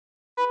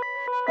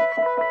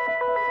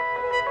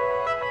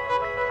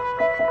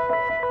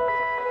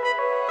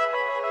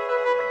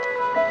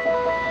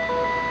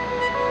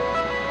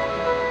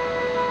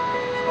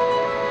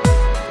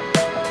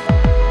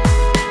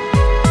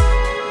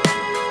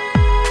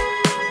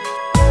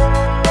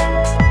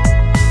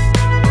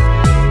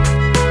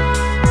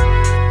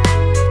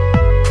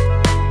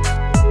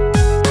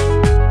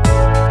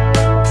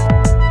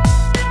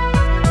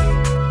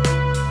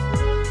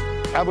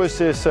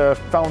Airbus is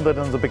founded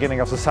in the beginning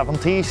of the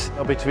 70s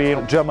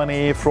between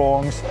Germany,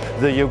 France,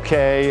 the UK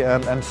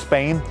and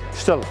Spain.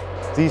 Still,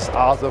 these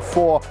are the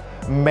four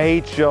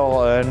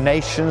major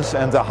nations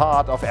and the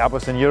heart of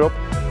Airbus in Europe.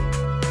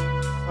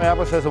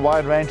 Airbus has a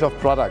wide range of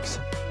products.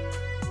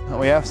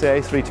 We have the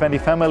A320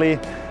 family,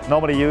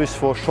 normally used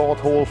for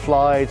short-haul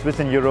flights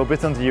within Europe,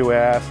 within the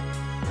US.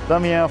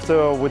 Then we have the,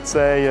 I would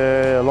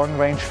say,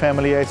 long-range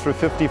family,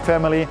 A350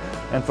 family,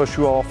 and for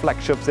sure our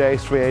flagship, the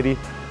A380.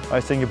 I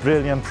think a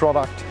brilliant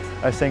product.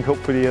 I think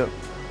hopefully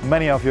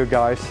many of you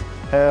guys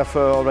have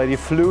already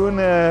flown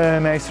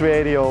an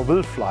A380 or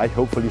will fly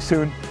hopefully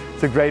soon.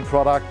 It's a great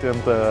product and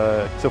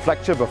it's a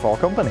flagship of our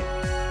company.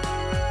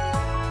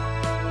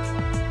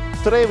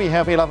 Today we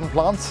have 11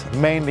 plants,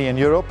 mainly in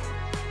Europe.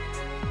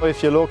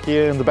 If you look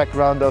here in the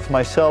background of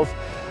myself,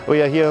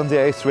 we are here in the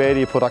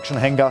A380 production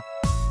hangar.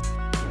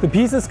 The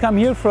pieces come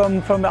here from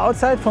the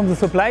outside, from the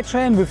supply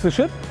chain with the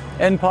ship,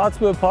 and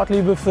parts were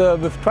partly with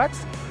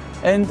trucks.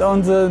 And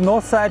on the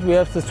north side we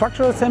have the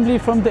structural assembly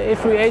from the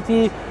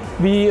A380.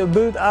 We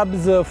build up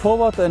the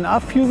forward and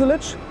aft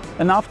fuselage,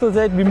 and after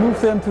that we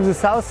move them to the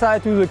south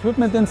side to the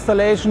equipment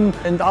installation,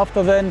 and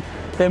after then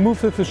they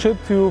move with the ship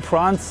to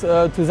France,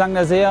 to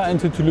Saint-Nazaire and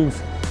to Toulouse.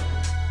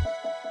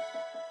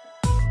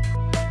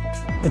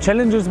 The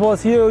challenges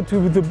was here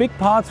to the big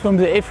parts from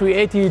the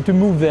A380 to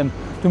move them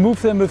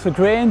with the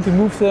crane, to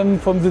move them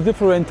from the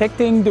different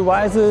tacting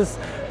devices,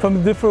 from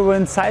the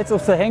different sides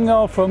of the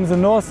hangar, from the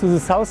north to the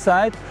south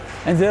side.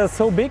 And they are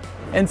so big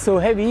and so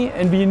heavy,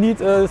 and we need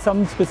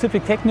some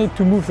specific technique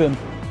to move them.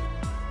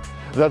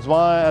 That's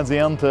why at the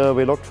end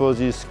we looked for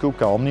this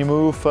KUKA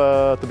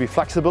omniMove to be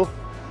flexible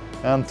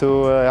and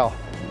to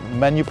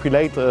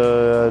manipulate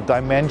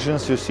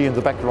dimensions you see in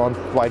the background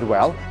quite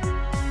well.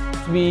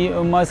 We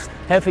must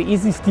have an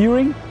easy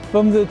steering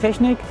from the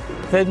Technik.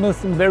 That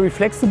must be very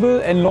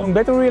flexible and long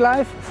battery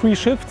life. 3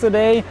 shifts a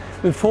day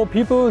with 4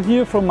 people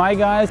here from my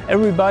guys.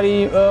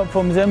 Everybody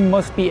from them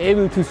must be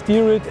able to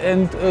steer it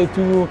and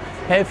to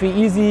have an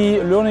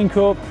easy learning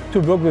curve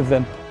to work with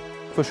them.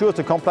 For sure it's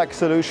a complex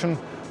solution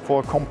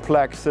for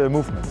complex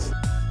movements.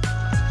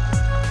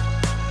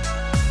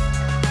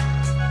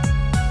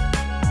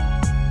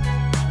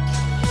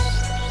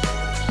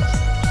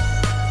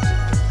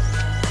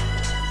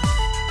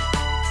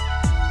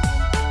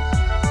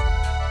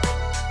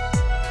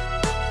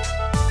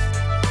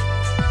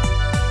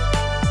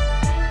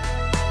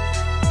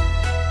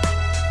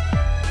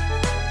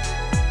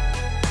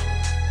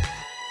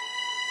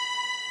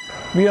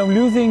 We are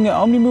using an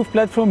omniMove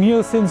platform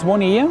here since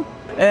 1 year,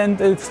 and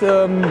it's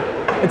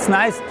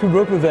nice to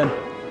work with them.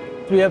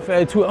 We have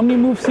 2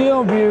 omniMoves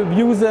here. We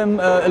use them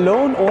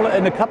alone or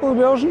in a couple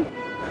version.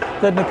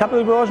 That in a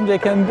couple version they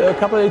can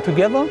couple it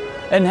together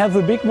and have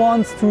the big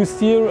ones to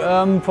steer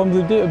from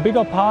the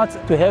bigger parts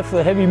to have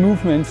the heavy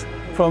movements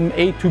from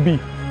A to B.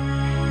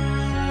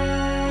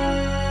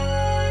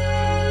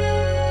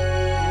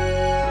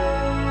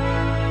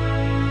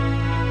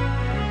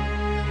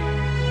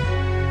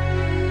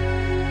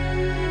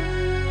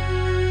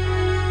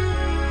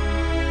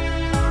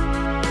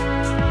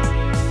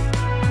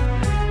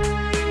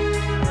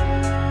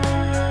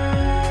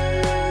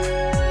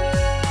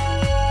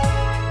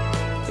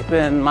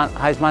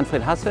 Ich heiße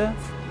Manfred Hasse,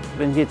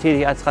 bin hier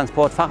tätig als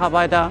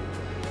Transportfacharbeiter,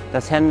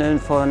 das Handeln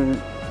von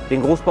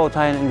den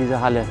Großbauteilen in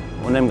dieser Halle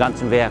und im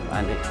ganzen Werk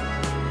eigentlich.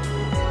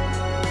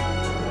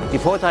 Die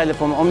Vorteile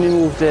vom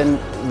omniMove sind,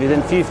 wir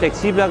sind viel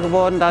flexibler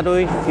geworden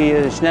dadurch,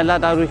 viel schneller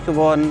dadurch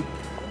geworden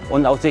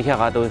und auch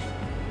sicherer durch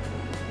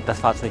das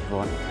Fahrzeug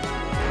geworden.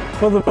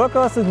 For the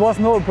workers it was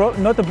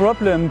not a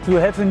problem to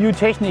have the new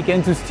technique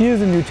and to steer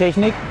the new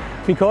technique,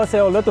 because they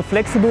are a lot of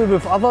flexible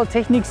with other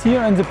techniques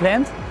here in the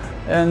plant.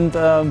 And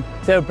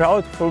they are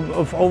proud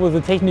of over the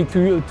technique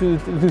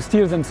to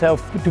steer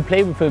themselves, to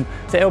play with them.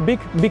 They are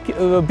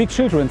big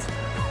children.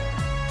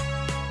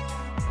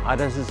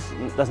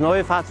 Das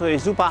neue Fahrzeug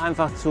ist super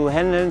einfach zu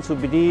handeln, zu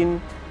bedienen,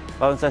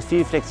 weil uns das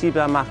viel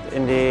flexibler macht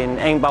in den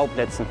engen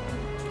Bauplätzen.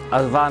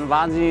 Also war ein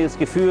wahnsinniges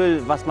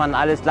Gefühl, was man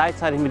alles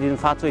gleichzeitig mit diesem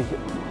Fahrzeug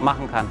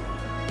machen kann.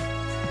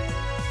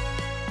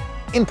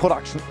 In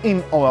production,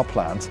 in our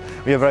plants,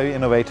 we are very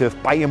innovative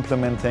by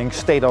implementing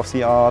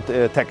state-of-the-art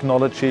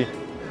technology.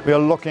 We are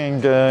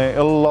looking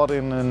a lot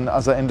in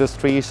other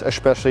industries,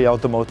 especially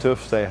automotive.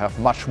 They have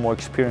much more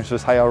experience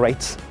with higher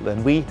rates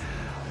than we.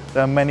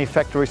 There are many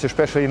factories,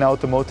 especially in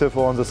automotive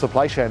or on the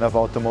supply chain of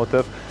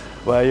automotive,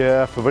 where you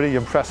have very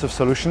impressive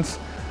solutions.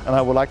 And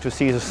I would like to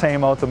see the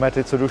same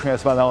automated solution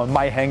as well now in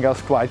my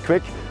hangars quite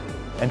quick.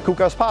 And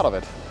KUKA is part of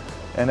it.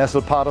 And as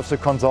a part of the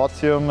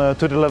consortium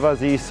to deliver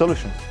these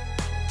solutions.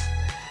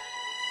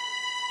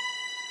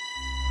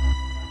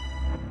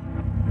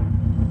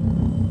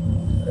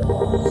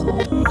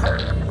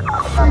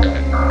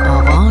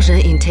 Orange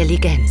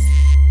Intelligenz.